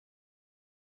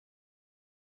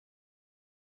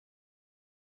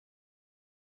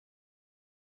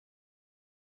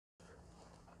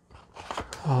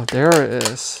Oh, there it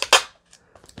is.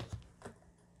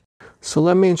 So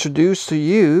let me introduce to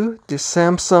you the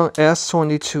Samsung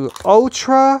S22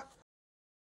 Ultra.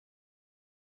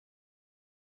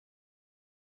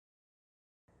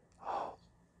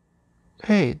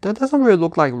 Hey, that doesn't really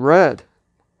look like red.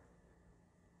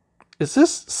 Is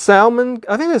this salmon?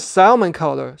 I think it's salmon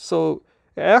color. So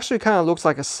it actually kind of looks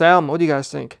like a salmon. What do you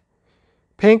guys think?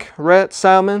 Pink, red,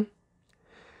 salmon.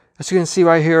 As you can see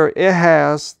right here, it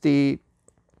has the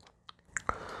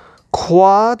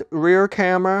quad rear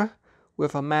camera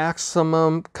with a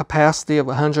maximum capacity of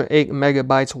 108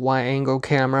 megabytes wide angle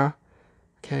camera.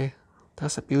 Okay,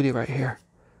 that's a beauty right here.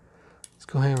 Let's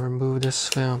go ahead and remove this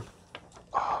film.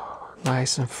 Oh,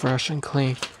 nice and fresh and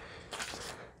clean.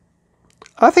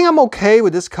 I think I'm okay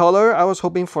with this color. I was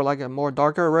hoping for like a more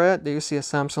darker red. There you see a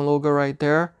Samsung logo right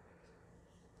there.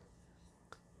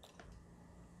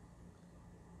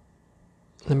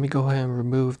 Let me go ahead and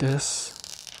remove this.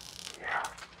 Yeah.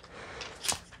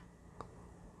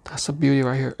 That's a beauty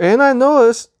right here. And I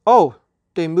noticed, oh,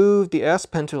 they moved the S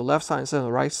Pen to the left side instead of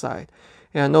the right side.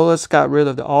 And I noticed got rid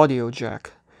of the audio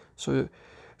jack. So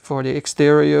for the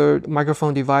exterior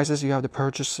microphone devices, you have to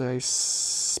purchase a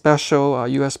special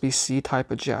USB-C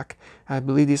type of jack. I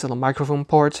believe these are the microphone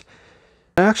ports.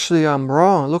 Actually, I'm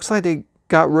wrong. It looks like they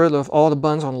got rid of all the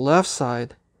buttons on the left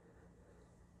side.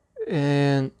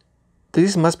 And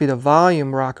these must be the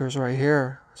volume rockers right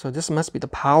here. So this must be the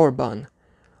power button.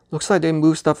 Looks like they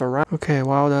move stuff around. Okay,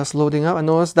 while that's loading up, I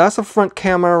noticed that's a front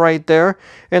camera right there.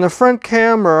 And the front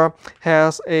camera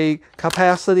has a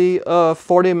capacity of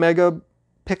 40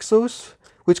 megapixels,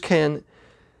 which can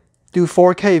do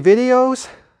 4K videos.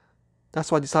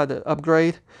 That's why I decided to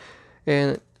upgrade.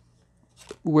 And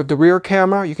with the rear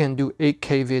camera, you can do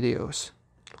 8K videos.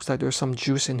 Looks like there's some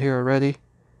juice in here already.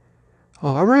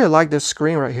 Oh, I really like this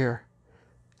screen right here.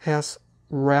 It has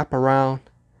wraparound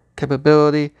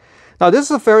capability. Now this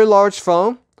is a very large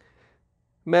phone,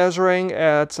 measuring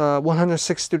at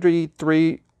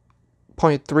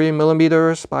 163.3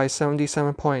 millimeters by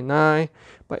 77.9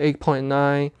 by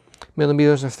 8.9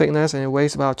 millimeters in thickness, and it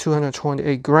weighs about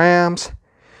 228 grams.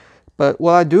 But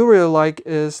what I do really like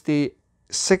is the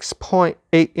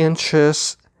 6.8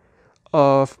 inches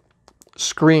of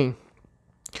screen,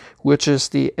 which is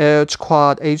the Edge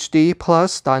Quad HD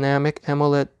Plus Dynamic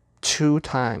AMOLED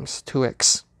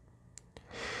 2x2x.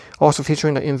 Also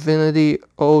featuring the Infinity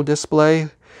O display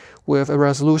with a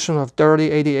resolution of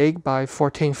 3088 by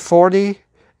 1440,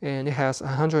 and it has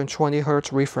 120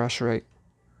 Hz refresh rate.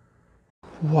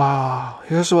 Wow,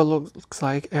 here's what it looks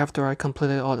like after I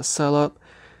completed all the setup.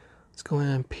 Let's go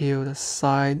ahead and peel the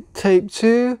side tape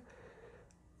too.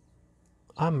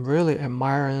 I'm really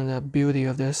admiring the beauty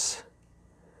of this.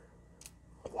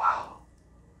 Wow,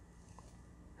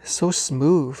 it's so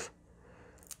smooth.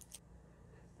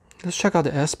 Let's check out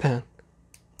the S Pen.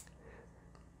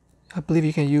 I believe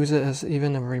you can use it as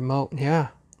even a remote. Yeah,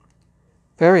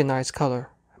 very nice color.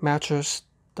 Matches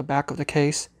the back of the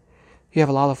case. You have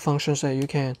a lot of functions that you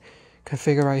can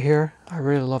configure right here. I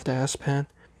really love the S Pen.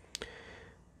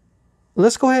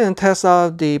 Let's go ahead and test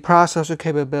out the processor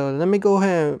capability. Let me go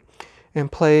ahead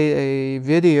and play a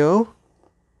video.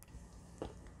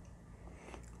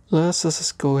 Let's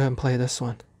just go ahead and play this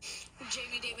one.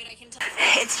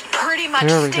 It's pretty much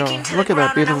there we go. Look at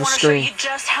that beautiful screen.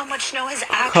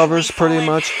 Covers pretty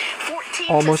much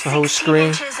almost the whole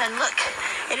screen.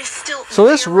 So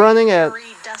it's running at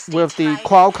with the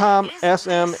Qualcomm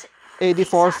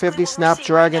SM8450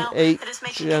 Snapdragon 8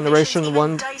 Generation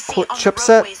 1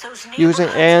 chipset using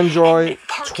Android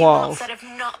 12.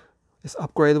 It's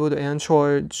upgradable to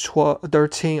Android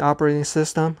 13 operating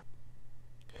system.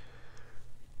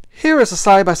 Here is a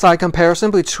side-by-side comparison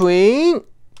between,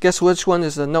 guess which one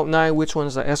is the Note 9, which one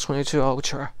is the S22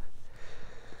 Ultra.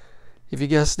 If you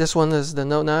guess this one is the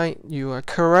Note 9, you are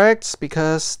correct,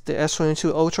 because the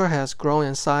S22 Ultra has grown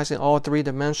in size in all three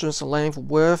dimensions: length,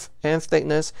 width, and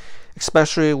thickness,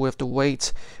 especially with the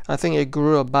weight. I think it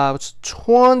grew about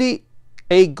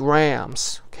 28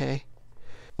 grams. Okay,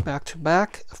 back to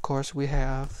back, of course, we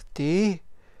have the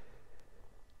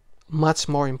much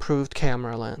more improved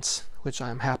camera lens, which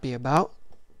I'm happy about.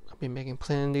 I'll be making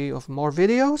plenty of more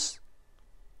videos.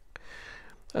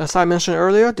 As I mentioned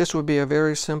earlier, this would be a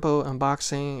very simple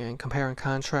unboxing and compare and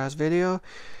contrast video.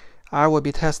 I will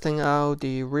be testing out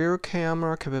the rear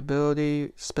camera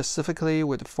capability, specifically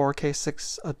with 4K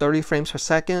 30 frames per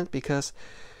second, because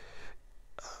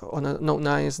on the Note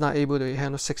 9 is not able to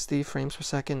handle 60 frames per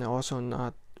second, and also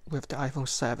not with the iPhone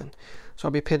 7. So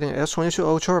I'll be pitting S22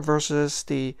 Ultra versus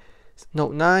the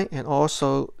Note 9 and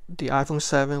also the iPhone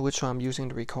 7, which I'm using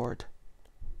to record.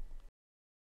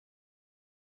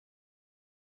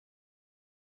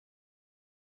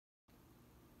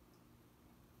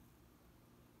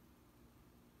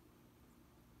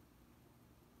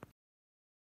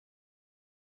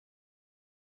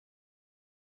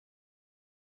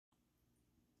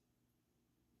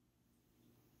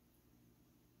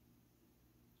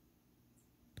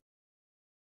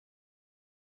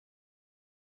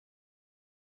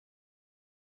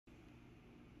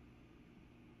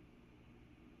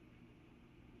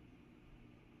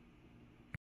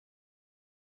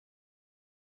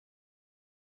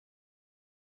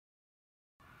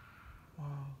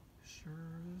 Sure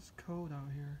is cold out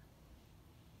here.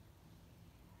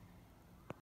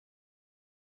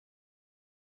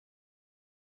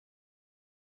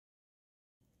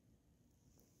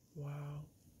 Wow,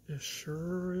 it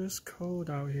sure is cold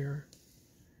out here.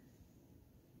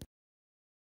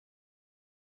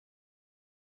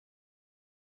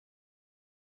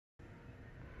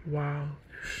 Wow,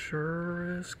 it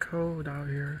sure is cold out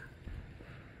here.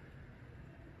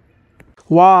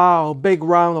 Wow, big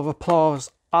round of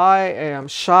applause. I am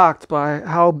shocked by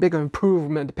how big an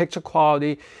improvement the picture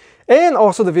quality and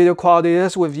also the video quality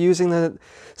is with using the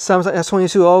Samsung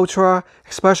S22 Ultra,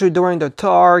 especially during the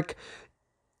dark,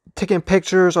 taking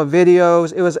pictures or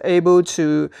videos. It was able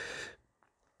to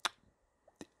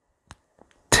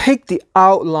take the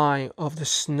outline of the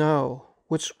snow,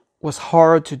 which was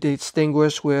hard to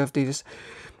distinguish with these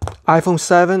iPhone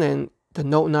 7 and the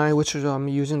Note 9, which I'm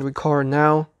using to record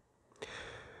now.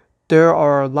 There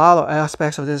are a lot of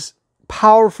aspects of this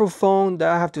powerful phone that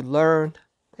I have to learn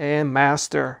and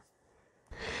master.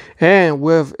 And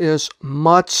with its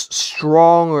much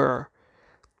stronger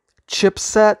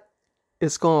chipset,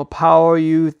 it's going to power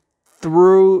you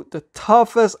through the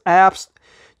toughest apps.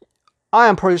 I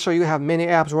am pretty sure you have many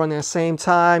apps running at the same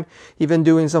time, even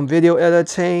doing some video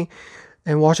editing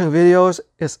and watching videos.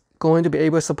 It's going to be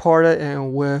able to support it,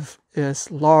 and with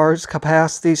its large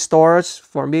capacity storage,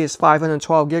 for me it's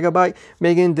 512 gigabyte,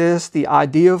 making this the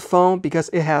ideal phone because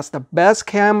it has the best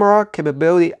camera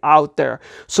capability out there.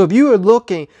 So if you are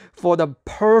looking for the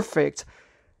perfect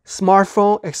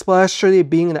smartphone, especially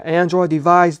being an Android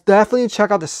device, definitely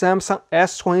check out the Samsung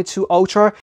S22 Ultra.